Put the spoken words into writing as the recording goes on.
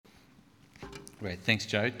Great, thanks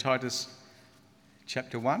Joe. Titus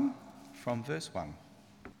chapter 1 from verse 1.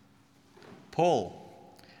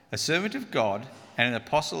 Paul, a servant of God and an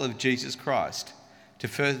apostle of Jesus Christ, to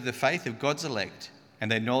further the faith of God's elect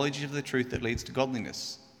and their knowledge of the truth that leads to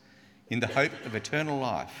godliness, in the hope of eternal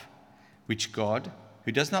life, which God,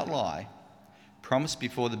 who does not lie, promised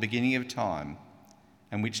before the beginning of time,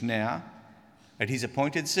 and which now, at his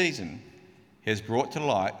appointed season, he has brought to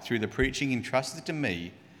light through the preaching entrusted to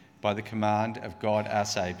me by the command of God our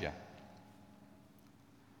Saviour.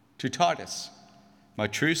 To Titus, my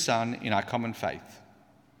true son in our common faith,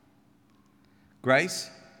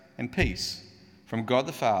 grace and peace from God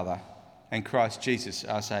the Father and Christ Jesus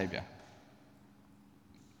our Saviour.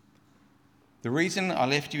 The reason I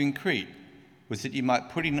left you in Crete was that you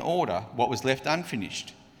might put in order what was left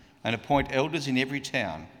unfinished and appoint elders in every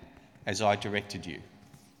town, as I directed you.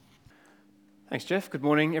 Thanks, Jeff. Good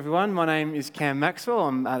morning, everyone. My name is Cam Maxwell.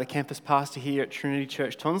 I'm the campus pastor here at Trinity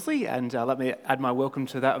Church Tonsley, and let me add my welcome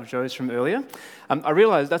to that of Joe's from earlier. I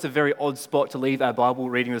realise that's a very odd spot to leave our Bible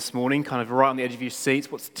reading this morning, kind of right on the edge of your seats.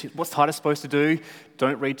 What's Titus supposed to do?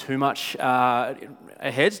 Don't read too much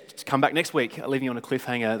ahead. Come back next week, leaving you on a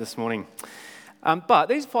cliffhanger this morning. But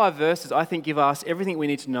these 5 verses, I think, give us everything we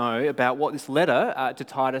need to know about what this letter to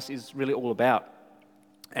Titus is really all about.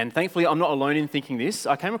 And thankfully, I'm not alone in thinking this.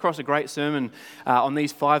 I came across a great sermon on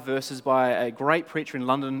these 5 verses by a great preacher in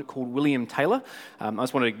London called William Taylor. I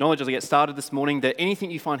just want to acknowledge as I get started this morning that anything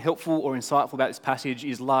you find helpful or insightful about this passage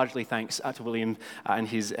is largely thanks to William and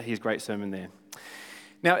his great sermon there.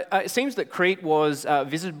 Now, it seems that Crete was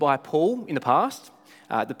visited by Paul in the past.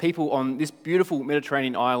 The people on this beautiful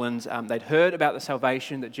Mediterranean island, they'd heard about the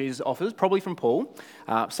salvation that Jesus offers, probably from Paul.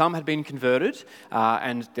 Some had been converted,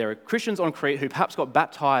 and there are Christians on Crete who perhaps got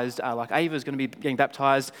baptised, like Ava's going to be getting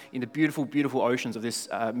baptised in the beautiful, beautiful oceans of this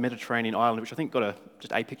Mediterranean island, which I think got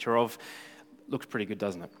just a picture of. Looks pretty good,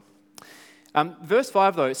 doesn't it? Verse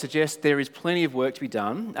 5, though, suggests there is plenty of work to be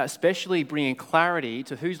done, especially bringing clarity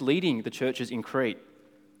to who's leading the churches in Crete.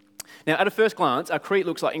 Now, at a first glance, Crete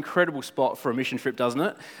looks like an incredible spot for a mission trip, doesn't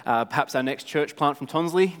it? Perhaps our next church plant from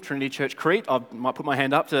Tonsley, Trinity Church Crete. I might put my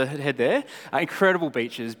hand up to head there. Incredible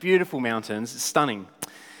beaches, beautiful mountains, stunning.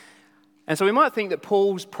 And so we might think that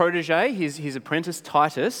Paul's protege, his apprentice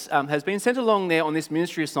Titus, has been sent along there on this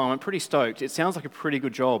ministry assignment pretty stoked. It sounds like a pretty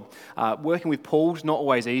good job. Working with Paul's not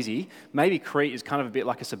always easy. Maybe Crete is kind of a bit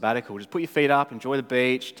like a sabbatical. Just put your feet up, enjoy the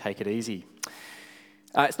beach, take it easy.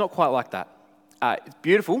 It's not quite like that. It's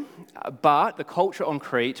beautiful, but the culture on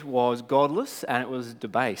Crete was godless and it was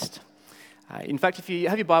debased. In fact, if you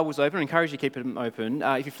have your Bibles open, I encourage you to keep them open.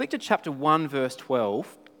 If you flick to chapter 1, verse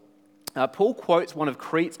 12, Paul quotes one of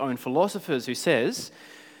Crete's own philosophers who says,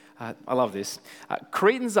 I love this,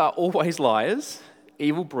 Cretans are always liars,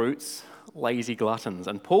 evil brutes, lazy gluttons.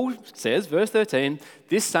 And Paul says, verse 13,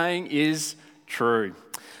 this saying is true.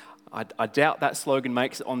 I doubt that slogan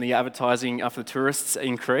makes it on the advertising for the tourists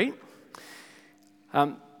in Crete.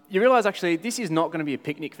 You realise, actually, this is not going to be a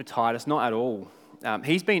picnic for Titus, not at all.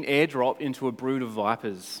 He's been airdropped into a brood of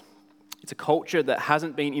vipers. It's a culture that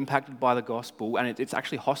hasn't been impacted by the gospel, and it's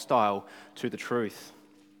actually hostile to the truth.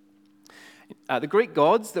 The Greek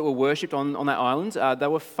gods that were worshipped on that island, they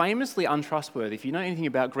were famously untrustworthy. If you know anything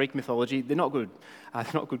about Greek mythology, they're not good. They're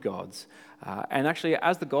not good gods. And actually,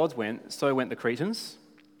 as the gods went, so went the Cretans.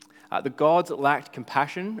 The gods lacked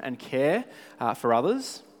compassion and care for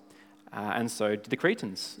others. And so did the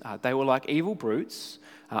Cretans. They were like evil brutes.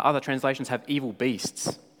 Other translations have evil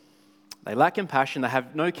beasts. They lack compassion. They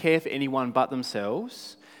have no care for anyone but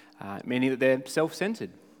themselves, meaning that they're self-centered.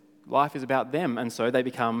 Life is about them, and so they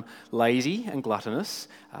become lazy and gluttonous.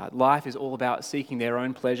 Life is all about seeking their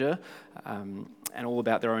own pleasure and all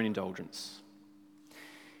about their own indulgence.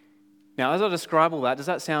 Now, as I describe all that, does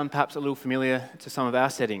that sound perhaps a little familiar to some of our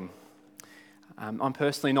setting? I'm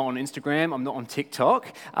personally not on Instagram, I'm not on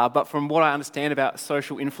TikTok, but from what I understand about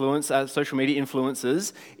social media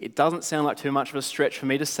influencers, it doesn't sound like too much of a stretch for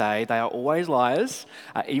me to say they are always liars,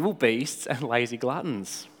 evil beasts, and lazy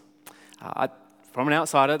gluttons. From an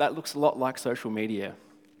outsider, that looks a lot like social media.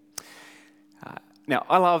 Now,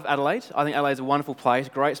 I love Adelaide. I think Adelaide's a wonderful place,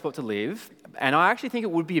 great spot to live, and I actually think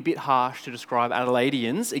it would be a bit harsh to describe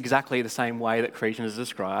Adelaideans exactly the same way that Cretans are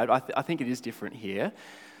described. I think it is different here.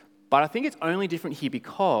 But I think it's only different here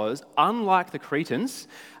because, unlike the Cretans,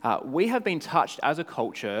 we have been touched as a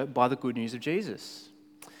culture by the good news of Jesus.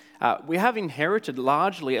 We have inherited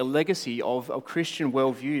largely a legacy of a Christian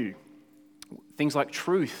worldview. Things like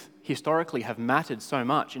truth, historically, have mattered so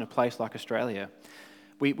much in a place like Australia.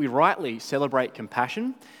 We rightly celebrate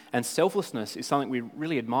compassion, and selflessness is something we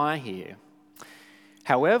really admire here.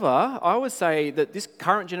 However, I would say that this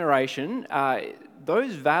current generation,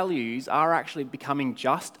 those values are actually becoming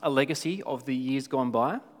just a legacy of the years gone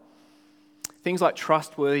by. Things like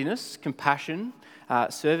trustworthiness, compassion,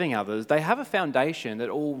 serving others, they have a foundation that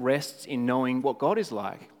all rests in knowing what God is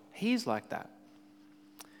like. He is like that.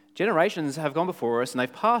 Generations have gone before us and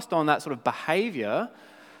they've passed on that sort of behaviour,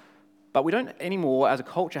 but we don't anymore as a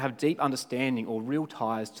culture have deep understanding or real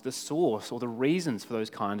ties to the source or the reasons for those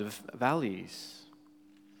kind of values.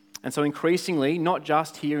 And so increasingly, not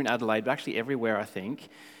just here in Adelaide, but actually everywhere, I think,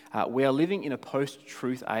 we are living in a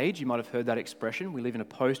post-truth age. You might have heard that expression. We live in a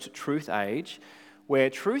post-truth age where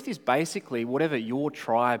truth is basically whatever your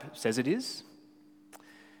tribe says it is.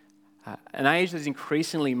 An age that is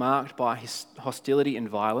increasingly marked by hostility and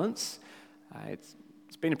violence.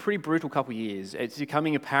 It's been a pretty brutal couple of years. It's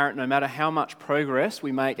becoming apparent no matter how much progress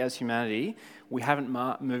we make as humanity, we haven't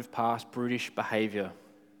moved past brutish behaviour.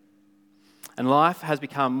 And life has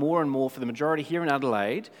become more and more, for the majority here in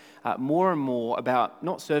Adelaide, more and more about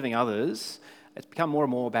not serving others. It's become more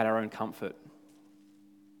and more about our own comfort.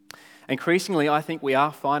 Increasingly, I think we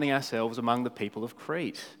are finding ourselves among the people of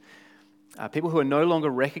Crete. People who are no longer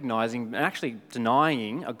recognising and actually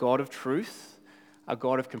denying a God of truth, a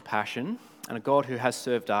God of compassion, and a God who has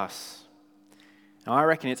served us. Now, I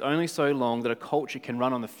reckon it's only so long that a culture can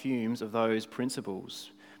run on the fumes of those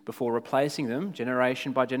principles before replacing them,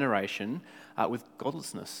 generation by generation, with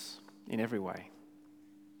godlessness in every way.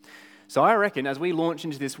 So I reckon as we launch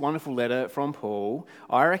into this wonderful letter from Paul,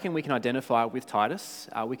 I reckon we can identify with Titus.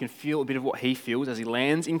 We can feel a bit of what he feels as he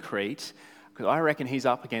lands in Crete, because I reckon he's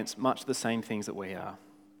up against much of the same things that we are.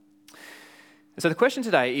 So the question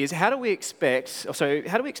today is, how do we expect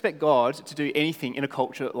God to do anything in a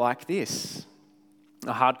culture like this?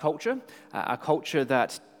 A hard culture, a culture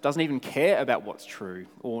that doesn't even care about what's true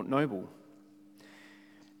or noble.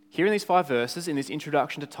 Here in these 5 verses, in this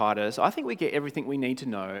introduction to Titus, I think we get everything we need to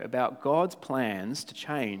know about God's plans to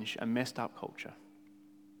change a messed up culture.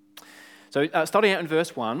 So starting out in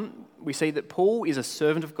verse 1, we see that Paul is a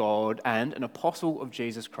servant of God and an apostle of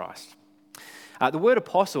Jesus Christ. The word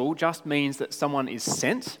apostle just means that someone is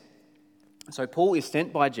sent. So Paul is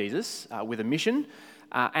sent by Jesus with a mission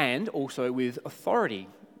and also with authority.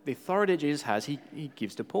 The authority that Jesus has, he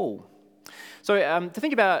gives to Paul. So to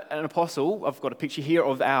think about an apostle, I've got a picture here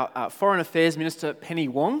of our Foreign Affairs Minister, Penny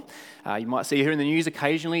Wong. You might see her in the news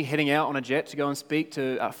occasionally heading out on a jet to go and speak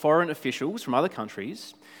to foreign officials from other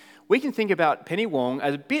countries. We can think about Penny Wong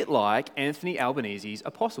as a bit like Anthony Albanese's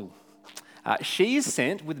apostle. She is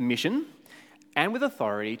sent with mission and with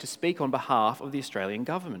authority to speak on behalf of the Australian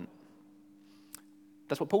government.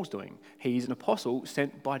 That's what Paul's doing. He's an apostle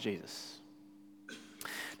sent by Jesus.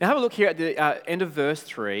 Now have a look here at the end of verse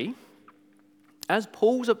 3. As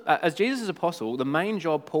Jesus' apostle, the main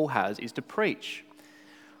job Paul has is to preach.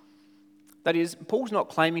 That is, Paul's not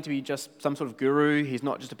claiming to be just some sort of guru. He's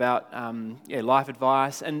not just about life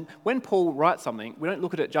advice. And when Paul writes something, we don't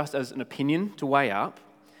look at it just as an opinion to weigh up.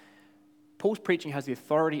 Paul's preaching has the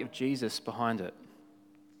authority of Jesus behind it.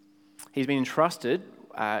 He's been entrusted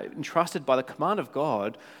by the command of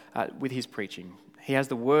God with his preaching. He has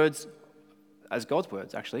the words, as God's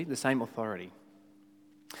words actually, the same authority.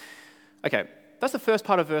 Okay, that's the first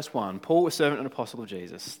part of verse 1. Paul, a servant and apostle of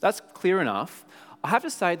Jesus. That's clear enough. I have to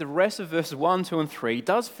say the rest of verses 1, 2 and 3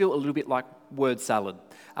 does feel a little bit like word salad.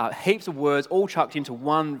 Heaps of words all chucked into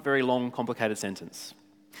one very long, complicated sentence.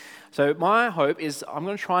 So my hope is I'm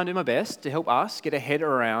going to try and do my best to help us get a head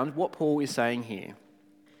around what Paul is saying here.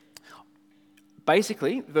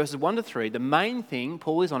 Basically, verses 1 to 3, the main thing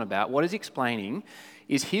Paul is on about, what he's explaining,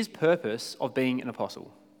 is his purpose of being an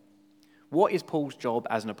apostle. What is Paul's job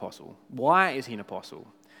as an apostle? Why is he an apostle?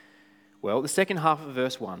 Well, the second half of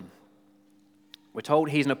verse 1. We're told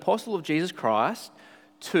he's an apostle of Jesus Christ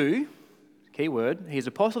to, key word, he's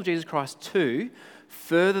an apostle of Jesus Christ to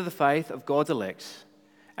further the faith of God's elect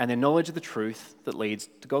and their knowledge of the truth that leads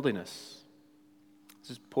to godliness.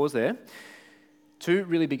 Just pause there. 2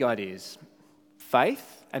 really big ideas.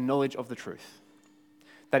 Faith and knowledge of the truth.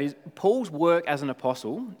 That is, Paul's work as an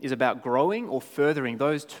apostle is about growing or furthering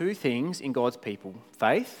those 2 things in God's people,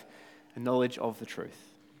 faith and knowledge of the truth.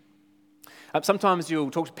 Sometimes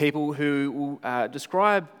you'll talk to people who will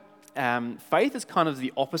describe faith as kind of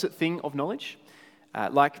the opposite thing of knowledge,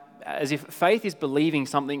 like as if faith is believing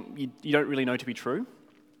something you don't really know to be true.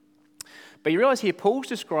 But you realise here Paul's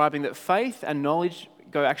describing that faith and knowledge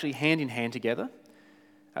go actually hand in hand together.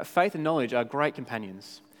 Faith and knowledge are great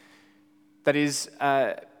companions. That is,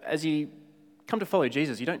 as you come to follow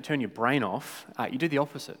Jesus, you don't turn your brain off, you do the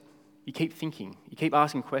opposite. You keep thinking, you keep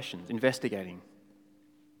asking questions, investigating.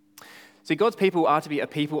 See, God's people are to be a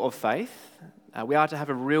people of faith. We are to have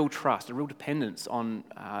a real trust, a real dependence on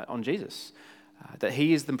Jesus, that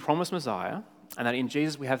he is the promised Messiah, and that in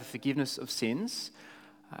Jesus we have the forgiveness of sins,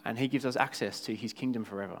 and he gives us access to his kingdom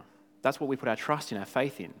forever. That's what we put our trust in, our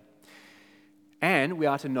faith in. And we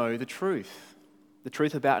are to know the truth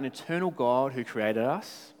about an eternal God who created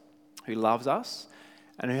us, who loves us,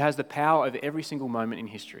 and who has the power over every single moment in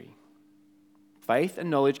history. Faith and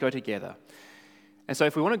knowledge go together. And so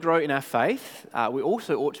if we want to grow in our faith, we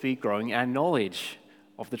also ought to be growing our knowledge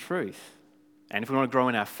of the truth. And if we want to grow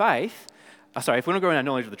in our faith, if we want to grow in our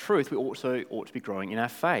knowledge of the truth, we also ought to be growing in our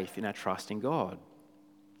faith, in our trust in God.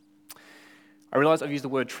 I realise I've used the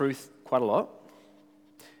word truth quite a lot.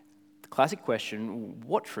 The classic question,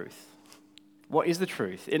 what truth? What is the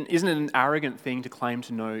truth? And isn't it an arrogant thing to claim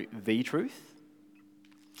to know the truth?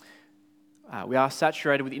 We are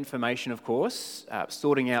saturated with information, of course.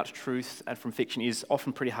 Sorting out truth from fiction is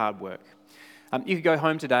often pretty hard work. You could go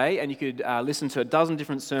home today and you could listen to a dozen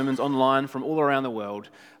different sermons online from all around the world,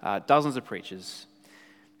 dozens of preachers.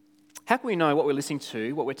 How can we know what we're listening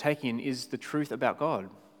to, what we're taking in, is the truth about God?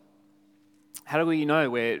 How do we know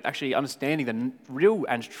we're actually understanding the real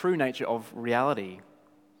and true nature of reality?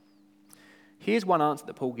 Here's one answer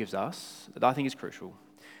that Paul gives us that I think is crucial.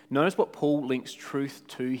 Notice what Paul links truth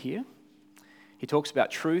to here. He talks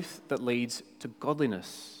about truth that leads to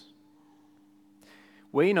godliness.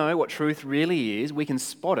 We know what truth really is. We can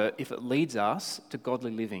spot it if it leads us to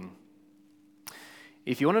godly living.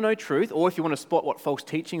 If you want to know truth, or if you want to spot what false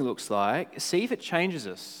teaching looks like, see if it changes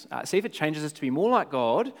us. See if it changes us to be more like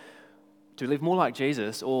God, to live more like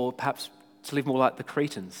Jesus, or perhaps to live more like the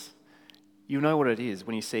Cretans. You'll know what it is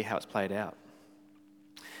when you see how it's played out.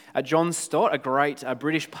 John Stott, a great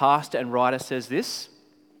British pastor and writer, says this: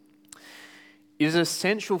 "It is an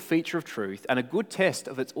essential feature of truth and a good test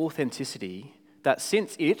of its authenticity that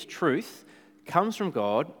since it, truth, comes from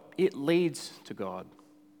God, it leads to God.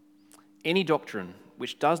 Any doctrine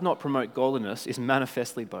which does not promote godliness is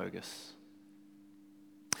manifestly bogus."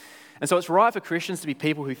 And so it's right for Christians to be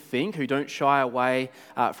people who think, who don't shy away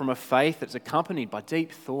from a faith that's accompanied by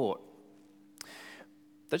deep thought.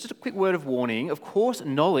 That's just a quick word of warning. Of course,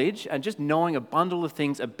 knowledge and just knowing a bundle of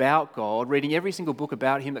things about God, reading every single book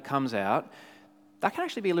about him that comes out, that can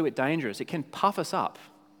actually be a little bit dangerous. It can puff us up.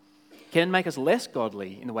 It can make us less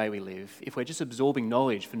godly in the way we live if we're just absorbing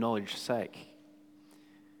knowledge for knowledge's sake.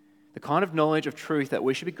 The kind of knowledge of truth that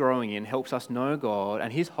we should be growing in helps us know God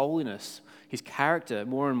and his holiness, his character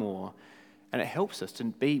more and more, and it helps us to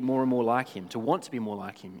be more and more like him, to want to be more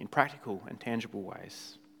like him in practical and tangible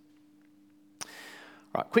ways.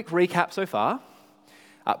 All right, quick recap so far.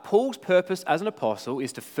 Paul's purpose as an apostle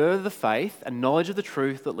is to further the faith and knowledge of the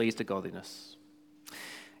truth that leads to godliness.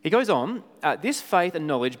 He goes on, this faith and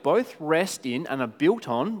knowledge both rest in and are built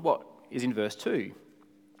on what is in verse 2.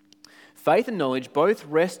 Faith and knowledge both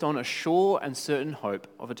rest on a sure and certain hope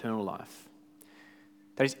of eternal life.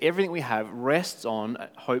 That is, everything we have rests on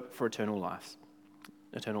hope for eternal life.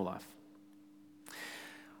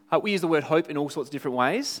 We use the word hope in all sorts of different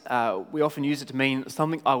ways. We often use it to mean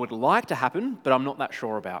something I would like to happen, but I'm not that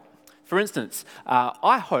sure about. For instance,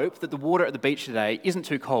 I hope that the water at the beach today isn't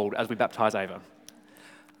too cold as we baptise Ava.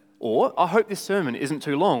 Or, I hope this sermon isn't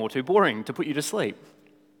too long or too boring to put you to sleep.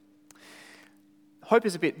 Hope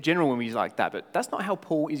is a bit general when we use it like that, but that's not how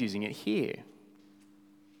Paul is using it here.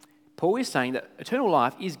 Paul is saying that eternal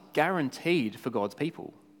life is guaranteed for God's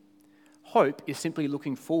people. Hope is simply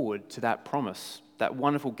looking forward to that promise, that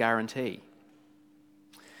wonderful guarantee.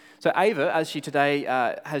 So Ava, as she today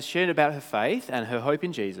has shared about her faith and her hope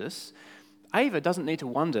in Jesus, Ava doesn't need to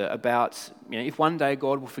wonder about if one day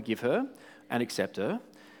God will forgive her and accept her.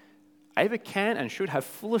 Ava can and should have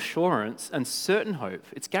full assurance and certain hope.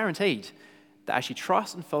 It's guaranteed that as she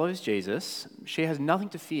trusts and follows Jesus, she has nothing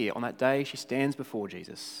to fear on that day she stands before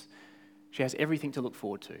Jesus. She has everything to look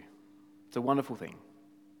forward to. It's a wonderful thing.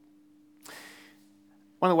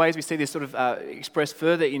 One of the ways we see this sort of expressed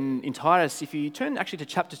further in Titus, if you turn actually to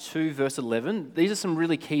chapter 2, verse 11, these are some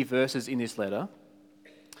really key verses in this letter.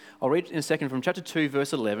 I'll read in a second from chapter 2,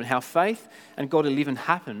 verse 11, how faith and godly living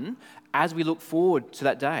happen as we look forward to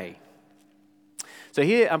that day. So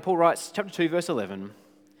here Paul writes, chapter 2, verse 11,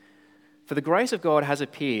 "For the grace of God has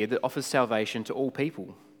appeared that offers salvation to all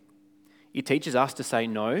people. It teaches us to say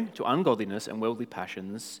no to ungodliness and worldly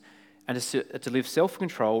passions, and to live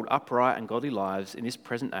self-controlled, upright and godly lives in this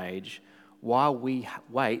present age while we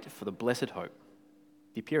wait for the blessed hope,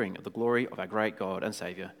 the appearing of the glory of our great God and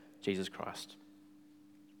Saviour, Jesus Christ."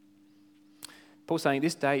 Paul's saying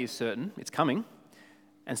this day is certain, it's coming,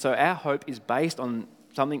 and so our hope is based on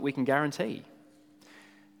something we can guarantee.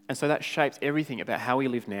 And so that shapes everything about how we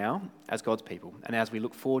live now as God's people and as we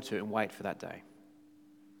look forward to and wait for that day.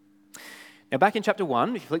 Now, back in chapter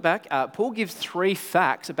 1, if you flick back, Paul gives 3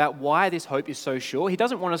 facts about why this hope is so sure. He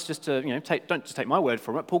doesn't want us just to, don't just take my word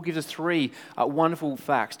for it. Paul gives us 3 wonderful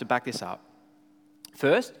facts to back this up.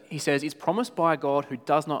 First, he says, it's promised by a God who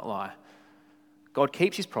does not lie. God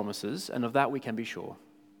keeps his promises, and of that we can be sure.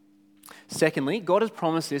 Secondly, God has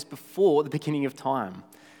promised this before the beginning of time.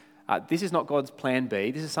 This is not God's plan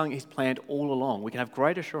B. This is something he's planned all along. We can have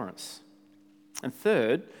great assurance. And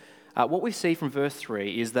third, what we see from verse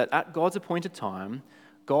 3 is that at God's appointed time,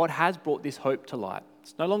 God has brought this hope to light.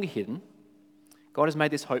 It's no longer hidden. God has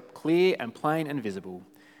made this hope clear and plain and visible,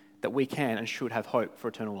 that we can and should have hope for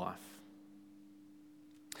eternal life.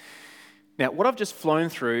 Now, what I've just flown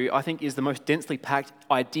through, I think, is the most densely packed,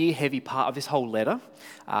 idea-heavy part of this whole letter.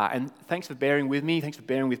 And thanks for bearing with me. Thanks for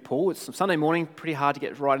bearing with Paul. It's Sunday morning, pretty hard to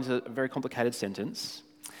get right into a very complicated sentence.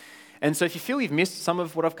 And so if you feel you've missed some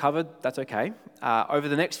of what I've covered, that's okay. Over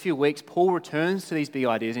the next few weeks, Paul returns to these big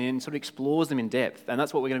ideas and sort of explores them in depth. And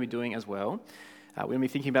that's what we're going to be doing as well. We're going to be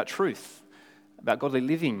thinking about truth, about godly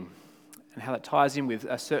living, and how that ties in with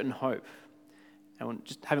a certain hope. And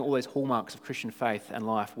just having all those hallmarks of Christian faith and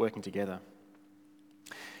life working together.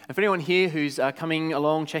 And for anyone here who's coming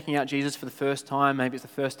along, checking out Jesus for the first time, maybe it's the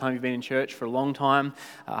first time you've been in church for a long time,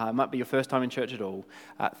 it might be your first time in church at all,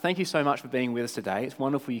 thank you so much for being with us today. It's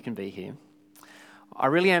wonderful you can be here. I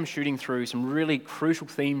really am shooting through some really crucial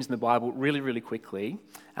themes in the Bible really, really quickly.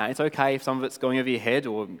 It's okay if some of it's going over your head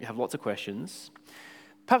or you have lots of questions.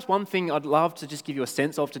 Perhaps one thing I'd love to just give you a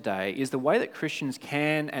sense of today is the way that Christians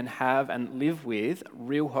can and have and live with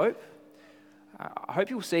real hope. I hope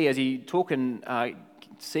you'll see as you talk and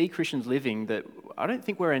see Christians living that I don't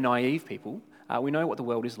think we're a naive people. We know what the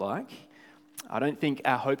world is like. I don't think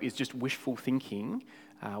our hope is just wishful thinking.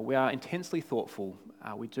 We are intensely thoughtful.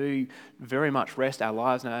 We do very much rest our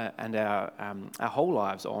lives and our whole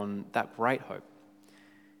lives on that great hope.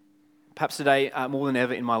 Perhaps today, more than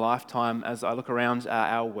ever in my lifetime, as I look around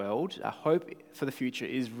our world, hope for the future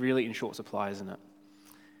is really in short supply, isn't it?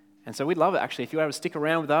 And so we'd love it, actually, if you're able to stick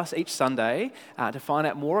around with us each Sunday to find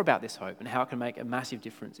out more about this hope and how it can make a massive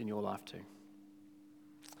difference in your life too.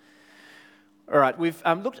 All right, we've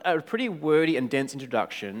looked at a pretty wordy and dense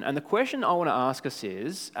introduction, and the question I want to ask us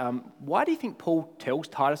is, why do you think Paul tells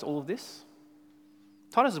Titus all of this?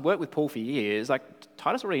 Titus has worked with Paul for years.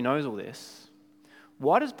 Titus already knows all this.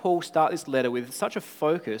 Why does Paul start this letter with such a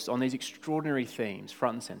focus on these extraordinary themes,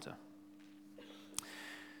 front and center?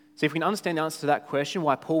 So if we can understand the answer to that question,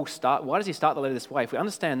 why does he start the letter this way? If we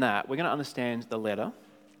understand that, we're going to understand the letter.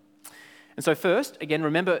 And so first, again,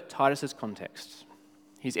 remember Titus's context.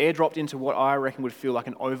 He's airdropped into what I reckon would feel like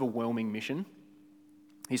an overwhelming mission.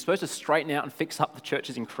 He's supposed to straighten out and fix up the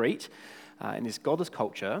churches in Crete, in this godless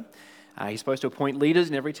culture. He's supposed to appoint leaders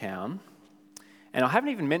in every town. And I haven't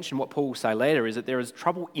even mentioned what Paul will say later, is that there is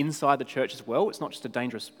trouble inside the church as well. It's not just a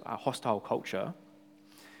dangerous, hostile culture.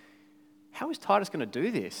 How is Titus going to do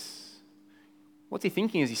this? What's he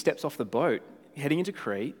thinking as he steps off the boat, heading into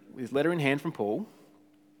Crete, with his letter in hand from Paul?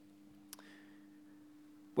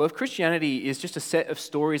 Well, if Christianity is just a set of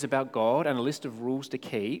stories about God and a list of rules to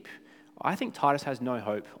keep, I think Titus has no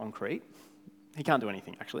hope on Crete. He can't do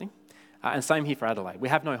anything, actually. And same here for Adelaide. We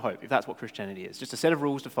have no hope if that's what Christianity is, just a set of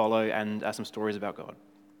rules to follow and some stories about God.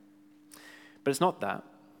 But it's not that.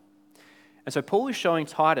 And so Paul is showing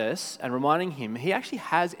Titus and reminding him he actually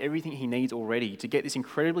has everything he needs already to get this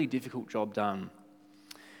incredibly difficult job done.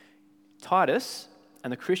 Titus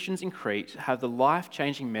and the Christians in Crete have the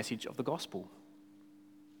life-changing message of the gospel.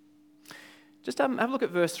 Just have a look at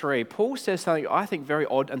verse 3. Paul says something I think very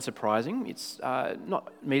odd and surprising. It's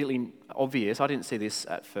not immediately obvious. I didn't see this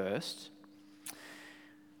at first.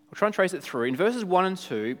 I'll try and trace it through. In verses 1 and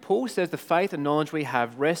 2, Paul says the faith and knowledge we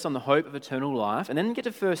have rests on the hope of eternal life. And then we get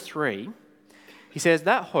to verse 3. He says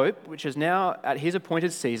that hope, which is now at his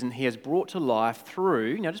appointed season, he has brought to life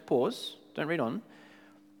through, now just pause, don't read on.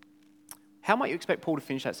 How might you expect Paul to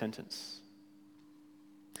finish that sentence?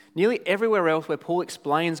 Nearly everywhere else where Paul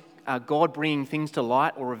explains God bringing things to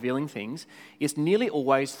light or revealing things, it's nearly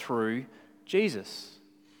always through Jesus.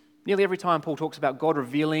 Nearly every time Paul talks about God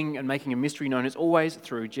revealing and making a mystery known, it's always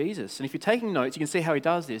through Jesus. And if you're taking notes, you can see how he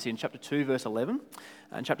does this in chapter 2, verse 11,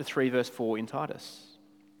 and chapter 3, verse 4 in Titus.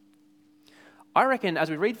 I reckon as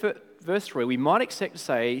we read verse 3, we might expect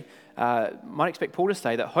Paul to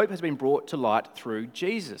say that hope has been brought to light through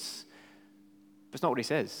Jesus. But it's not what he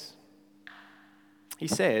says. He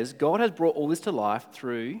says, God has brought all this to life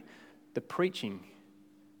through the preaching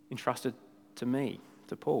entrusted to me,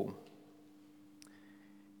 to Paul.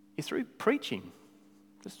 It's through preaching.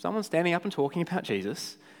 Just someone standing up and talking about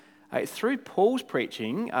Jesus. Through Paul's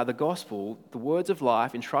preaching, the gospel, the words of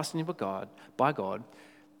life, entrusted by God,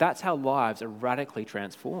 that's how lives are radically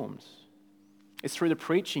transformed. It's through the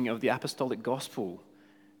preaching of the apostolic gospel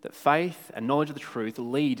that faith and knowledge of the truth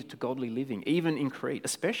lead to godly living, even in Crete,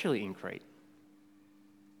 especially in Crete.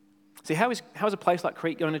 See, how is a place like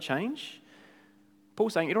Crete going to change?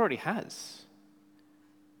 Paul's saying it already has.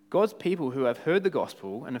 God's people who have heard the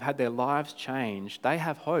gospel and have had their lives changed, they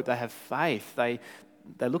have hope, they have faith,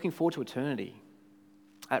 they're looking forward to eternity.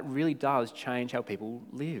 That really does change how people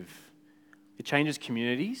live. It changes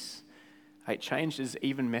communities. It changes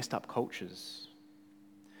even messed up cultures.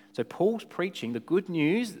 So Paul's preaching the good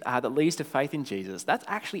news that leads to faith in Jesus. That's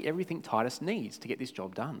actually everything Titus needs to get this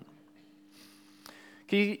job done.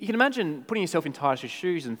 You can imagine putting yourself in Titus'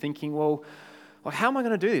 shoes and thinking, well, how am I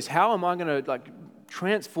going to do this? How am I going to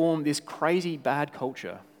transform this crazy bad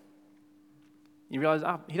culture? You realize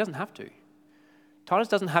he doesn't have to. Titus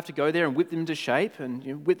doesn't have to go there and whip them into shape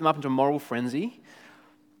and whip them up into a moral frenzy.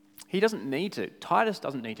 He doesn't need to. Titus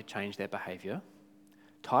doesn't need to change their behavior.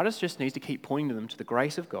 Titus just needs to keep pointing them to the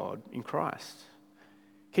grace of God in Christ.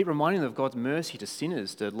 Keep reminding them of God's mercy to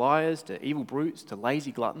sinners, to liars, to evil brutes, to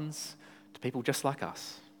lazy gluttons, to people just like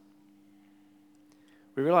us.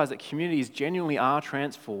 We realize that communities genuinely are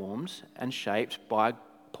transformed and shaped by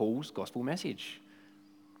Paul's gospel message.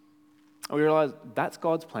 And we realize that's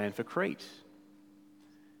God's plan for Crete.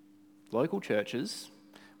 Local churches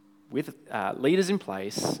with leaders in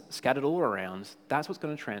place, scattered all around, that's what's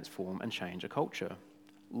going to transform and change a culture.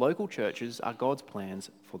 Local churches are God's plans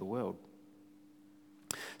for the world.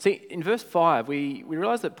 See, in verse 5, we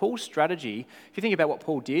realize that Paul's strategy, if you think about what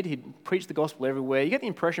Paul did, he'd preached the gospel everywhere. You get the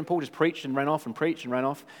impression Paul just preached and ran off and preached and ran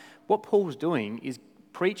off. What Paul's doing is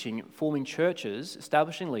preaching, forming churches,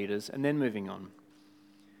 establishing leaders, and then moving on.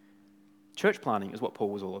 Church planting is what Paul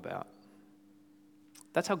was all about.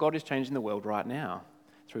 That's how God is changing the world right now,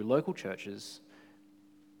 through local churches.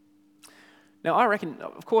 Now, I reckon,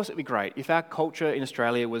 of course, it'd be great if our culture in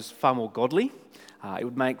Australia was far more godly. It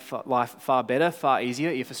would make life far better, far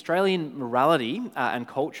easier if Australian morality and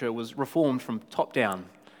culture was reformed from top down.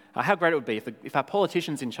 How great it would be if our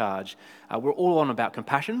politicians in charge were all on about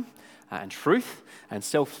compassion and truth and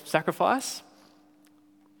self-sacrifice.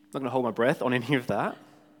 I'm not going to hold my breath on any of that.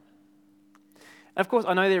 And of course,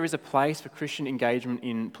 I know there is a place for Christian engagement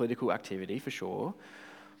in political activity, for sure.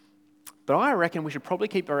 But I reckon we should probably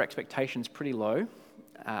keep our expectations pretty low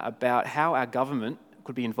about how our government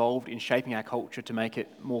could be involved in shaping our culture to make it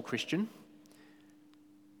more Christian.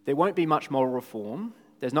 There won't be much moral reform.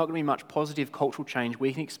 There's not going to be much positive cultural change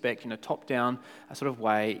we can expect in a top-down sort of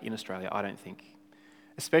way in Australia, I don't think.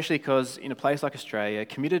 Especially because in a place like Australia,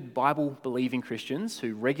 committed Bible-believing Christians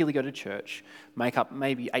who regularly go to church make up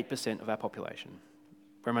maybe 8% of our population.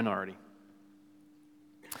 We're a minority.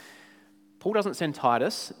 Paul doesn't send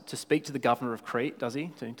Titus to speak to the governor of Crete, does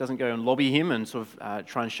he? He doesn't go and lobby him and sort of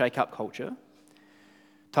try and shake up culture.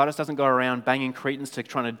 Titus doesn't go around banging Cretans to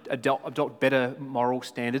try to adopt better moral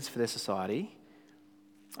standards for their society.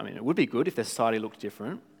 I mean, it would be good if their society looked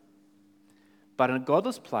different. But in a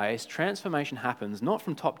godless place, transformation happens not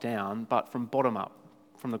from top down, but from bottom up,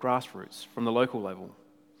 from the grassroots, from the local level.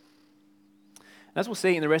 As we'll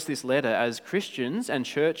see in the rest of this letter, as Christians and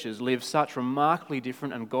churches live such remarkably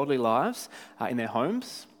different and godly lives in their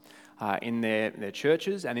homes, in their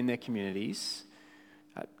churches, and in their communities,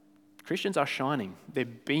 Christians are shining. They're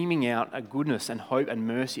beaming out a goodness and hope and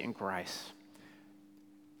mercy and grace.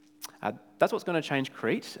 That's what's going to change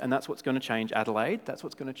Crete, and that's what's going to change Adelaide. That's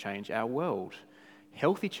what's going to change our world.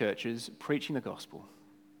 Healthy churches preaching the gospel.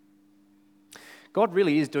 God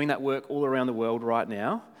really is doing that work all around the world right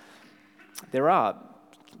now. There are,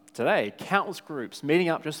 today, countless groups meeting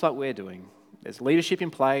up just like we're doing. There's leadership in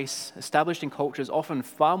place, established in cultures often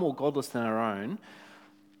far more godless than our own,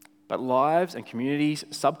 but lives and communities,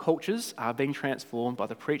 subcultures are being transformed by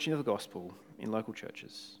the preaching of the gospel in local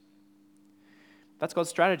churches. That's God's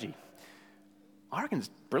strategy. I reckon it's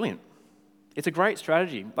brilliant. It's a great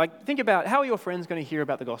strategy. Think about, how are your friends going to hear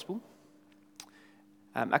about the gospel?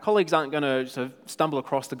 Our colleagues aren't going to sort of stumble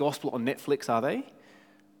across the gospel on Netflix, are they?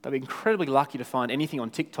 They'll be incredibly lucky to find anything on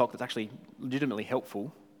TikTok that's actually legitimately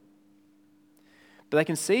helpful. But they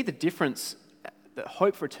can see the difference that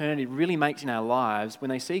hope for eternity really makes in our lives when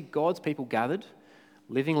they see God's people gathered,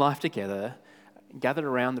 living life together, gathered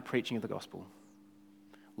around the preaching of the gospel.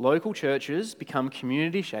 Local churches become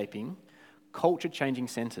community-shaping, culture-changing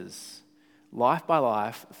centres, life by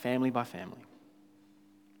life, family by family.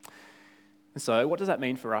 And so, what does that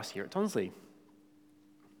mean for us here at Tonsley?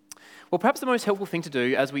 Well, perhaps the most helpful thing to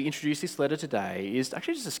do as we introduce this letter today is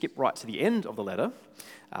actually just to skip right to the end of the letter.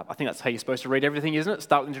 I think that's how you're supposed to read everything, isn't it?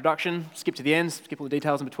 Start with the introduction, skip to the end, skip all the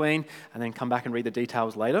details in between, and then come back and read the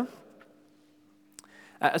details later.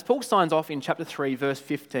 As Paul signs off in chapter 3, verse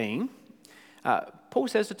 15, Paul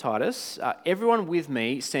says to Titus, everyone with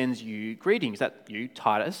me sends you greetings. That you,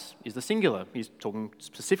 Titus, is the singular. He's talking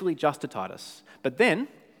specifically just to Titus. But then,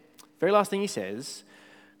 very last thing he says,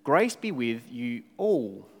 grace be with you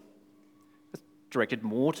all. That's directed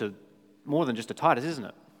more than just to Titus, isn't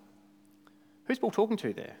it? Who's Paul talking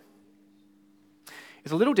to there?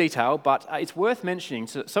 It's a little detail, but it's worth mentioning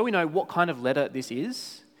so we know what kind of letter this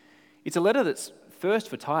is. It's a letter that's first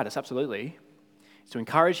for Titus, absolutely. It's to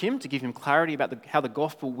encourage him, to give him clarity about how the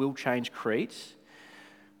gospel will change Crete.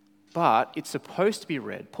 But it's supposed to be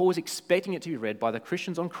read. Paul is expecting it to be read by the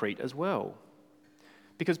Christians on Crete as well.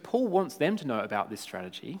 Because Paul wants them to know about this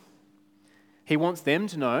strategy. He wants them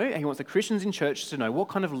to know, he wants the Christians in church to know what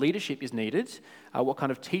kind of leadership is needed, what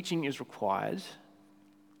kind of teaching is required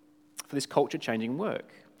for this culture-changing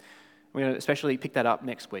work. We're going to especially pick that up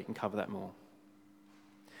next week and cover that more.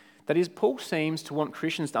 That is, Paul seems to want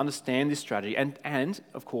Christians to understand this strategy and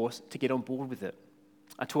of course, to get on board with it,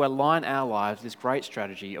 to align our lives with this great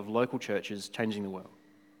strategy of local churches changing the world.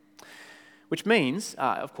 Which means,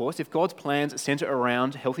 of course, if God's plans centre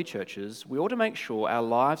around healthy churches, we ought to make sure our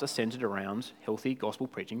lives are centred around healthy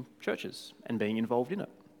gospel-preaching churches and being involved in it.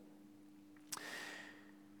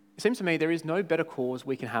 It seems to me there is no better cause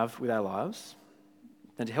we can have with our lives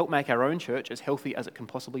than to help make our own church as healthy as it can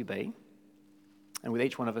possibly be, and with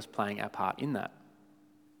each one of us playing our part in that.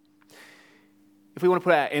 If we want to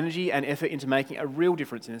put our energy and effort into making a real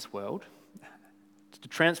difference in this world, to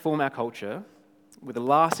transform our culture with a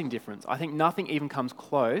lasting difference, I think nothing even comes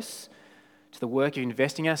close to the work of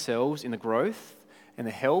investing ourselves in the growth and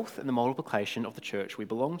the health and the multiplication of the church we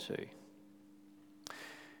belong to.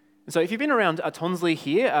 And so if you've been around Tonsley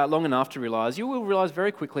here long enough to realise, you will realise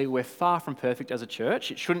very quickly we're far from perfect as a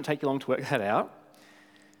church. It shouldn't take you long to work that out.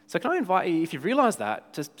 So can I invite you, if you've realised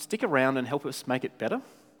that, to stick around and help us make it better?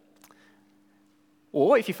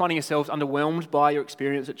 Or if you're finding yourselves underwhelmed by your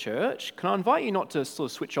experience at church, can I invite you not to sort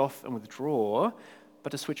of switch off and withdraw,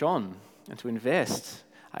 but to switch on and to invest.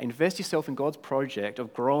 Invest yourself in God's project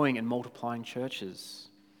of growing and multiplying churches.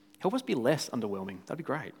 Help us be less underwhelming. That'd be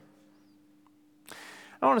great.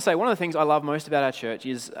 I want to say one of the things I love most about our church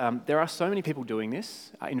is there are so many people doing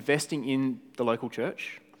this, investing in the local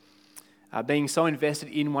church, being so invested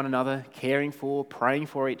in one another, caring for, praying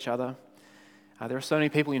for each other. There are so many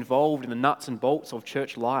people involved in the nuts and bolts of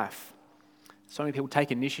church life. So many people take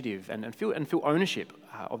initiative and feel ownership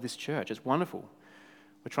of this church. It's wonderful.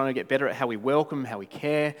 We're trying to get better at how we welcome, how we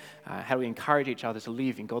care, how we encourage each other to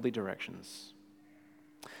live in godly directions.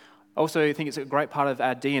 I also think it's a great part of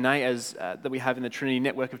our DNA that we have in the Trinity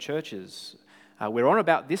network of churches. We're on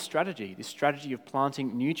about this strategy of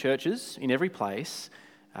planting new churches in every place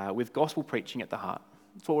with gospel preaching at the heart.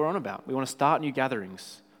 That's what we're on about. We want to start new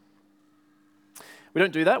gatherings. We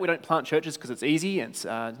don't do that. We don't plant churches because it's easy and it's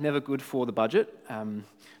never good for the budget.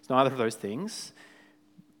 It's neither of those things.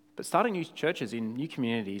 But starting new churches in new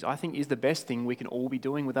communities, I think, is the best thing we can all be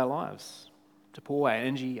doing with our lives, to pour our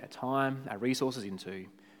energy, our time, our resources into.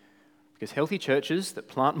 Because healthy churches that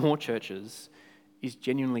plant more churches is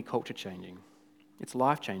genuinely culture-changing. It's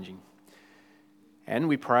life-changing. And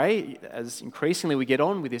we pray, as increasingly we get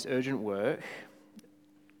on with this urgent work,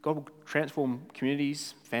 God will transform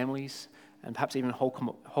communities, families, and perhaps even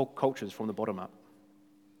whole cultures from the bottom up.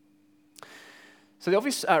 So the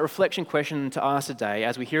obvious reflection question to ask today,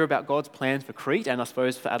 as we hear about God's plans for Crete, and I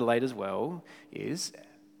suppose for Adelaide as well, is,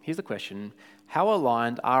 here's the question: how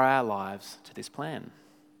aligned are our lives to this plan?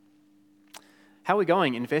 How are we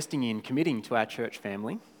going, investing in, committing to our church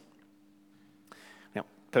family? Now,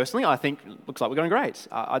 personally, I think it looks like we're going great.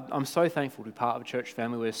 I'm so thankful to be part of a church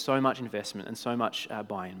family where there's so much investment and so much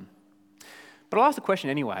buy-in. But I'll ask the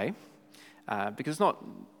question anyway, because it's not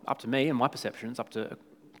up to me and my perception, it's up to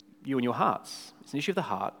you and your hearts. It's an issue of the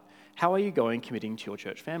heart. How are you going committing to your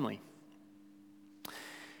church family?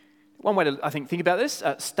 One way to, I think about this,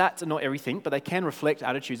 stats are not everything, but they can reflect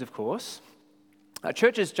attitudes, of course.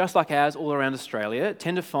 Churches just like ours all around Australia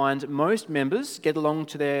tend to find most members get along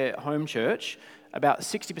to their home church about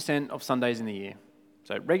 60% of Sundays in the year.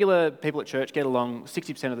 So regular people at church get along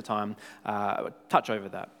 60% of the time, touch over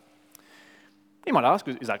that. You might ask,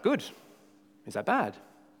 is that good? Is that bad?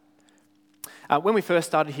 When we first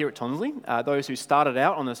started here at Tonsley, those who started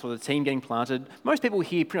out on the sort of team getting planted, most people were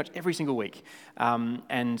here pretty much every single week.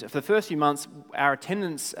 And for the first few months, our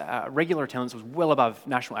attendance, regular attendance, was well above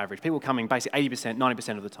national average. People were coming basically 80%,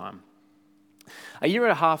 90% of the time. A year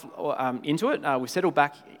and a half into it, we've settled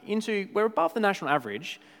back into, we're above the national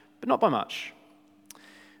average, but not by much.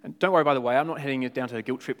 And don't worry, by the way, I'm not heading down to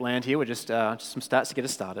guilt trip land here. We're just some stats to get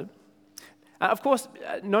us started. Of course,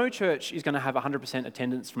 no church is going to have 100%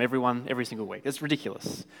 attendance from everyone every single week. It's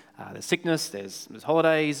ridiculous. There's sickness, there's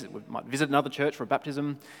holidays, we might visit another church for a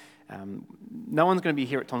baptism. No one's going to be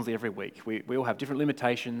here at Tonsley every week. We all have different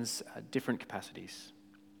limitations, different capacities.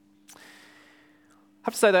 I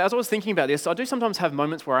have to say, though, as I was thinking about this, I do sometimes have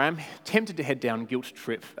moments where I am tempted to head down guilt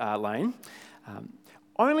trip lane.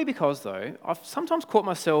 Only because, though, I've sometimes caught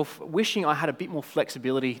myself wishing I had a bit more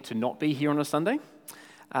flexibility to not be here on a Sunday.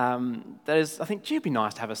 That is, I think, it'd be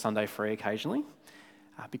nice to have a Sunday free occasionally.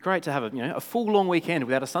 It'd be great to have a full long weekend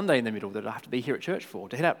without a Sunday in the middle that I have to be here at church for,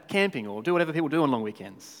 to head out camping or do whatever people do on long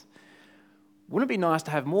weekends. Wouldn't it be nice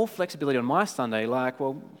to have more flexibility on my Sunday like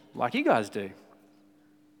you guys do?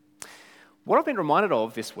 What I've been reminded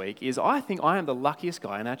of this week is I think I am the luckiest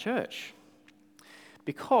guy in our church.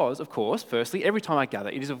 Because, of course, firstly, every time I gather,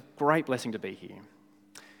 it is a great blessing to be here.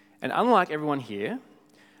 And unlike everyone here,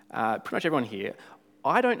 pretty much everyone here,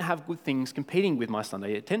 I don't have good things competing with my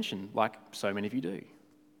Sunday attention like so many of you do.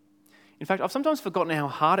 In fact, I've sometimes forgotten how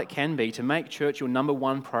hard it can be to make church your number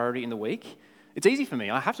one priority in the week. It's easy for me.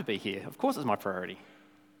 I have to be here. Of course it's my priority.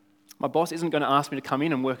 My boss isn't going to ask me to come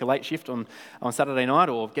in and work a late shift on Saturday night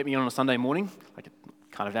or get me on a Sunday morning. I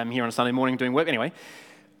kind of am here on a Sunday morning doing work anyway.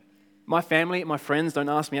 My family, my friends don't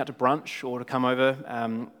ask me out to brunch or to come over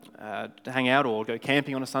to hang out or go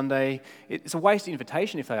camping on a Sunday. It's a wasted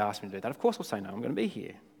invitation if they ask me to do that. Of course I'll say no, I'm going to be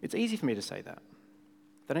here. It's easy for me to say that.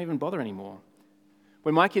 They don't even bother anymore.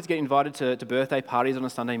 When my kids get invited to birthday parties on a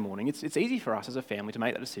Sunday morning, it's easy for us as a family to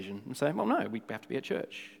make that decision and say, well, no, we have to be at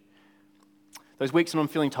church. Those weeks when I'm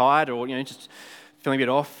feeling tired or just feeling a bit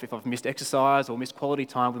off, if I've missed exercise or missed quality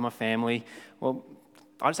time with my family, well,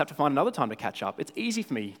 I just have to find another time to catch up. It's easy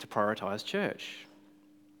for me to prioritise church.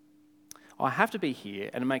 I have to be here,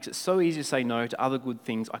 and it makes it so easy to say no to other good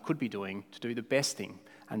things I could be doing to do the best thing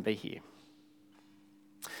and be here.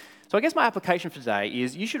 So I guess my application for today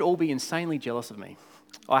is you should all be insanely jealous of me.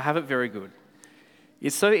 I have it very good.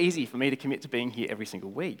 It's so easy for me to commit to being here every single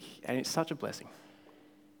week, and it's such a blessing.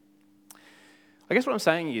 I guess what I'm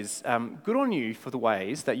saying is good on you for the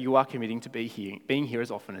ways that you are committing to being here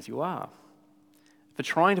as often as you are. For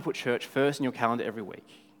trying to put church first in your calendar every week.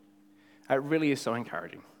 It really is so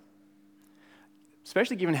encouraging.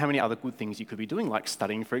 Especially given how many other good things you could be doing, like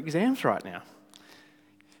studying for exams right now.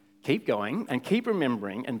 Keep going and keep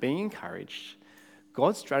remembering and being encouraged.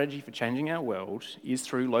 God's strategy for changing our world is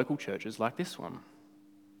through local churches like this one.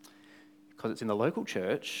 Because it's in the local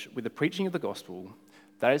church, with the preaching of the gospel,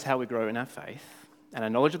 that is how we grow in our faith and our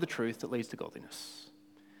knowledge of the truth that leads to godliness.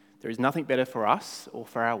 There is nothing better for us or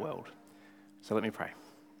for our world. So let me pray.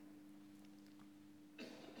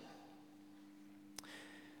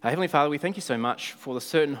 Heavenly Father, we thank you so much for the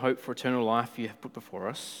certain hope for eternal life you have put before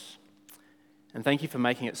us. And thank you for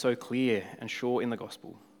making it so clear and sure in the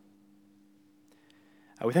gospel.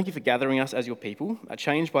 We thank you for gathering us as your people,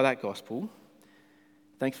 changed by that gospel.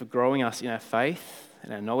 Thanks for growing us in our faith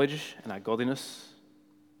and our knowledge and our godliness.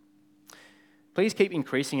 Please keep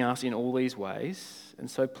increasing us in all these ways. And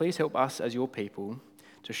so please help us as your people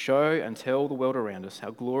to show and tell the world around us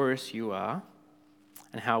how glorious you are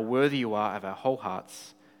and how worthy you are of our whole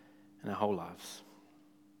hearts and our whole lives.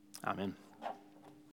 Amen.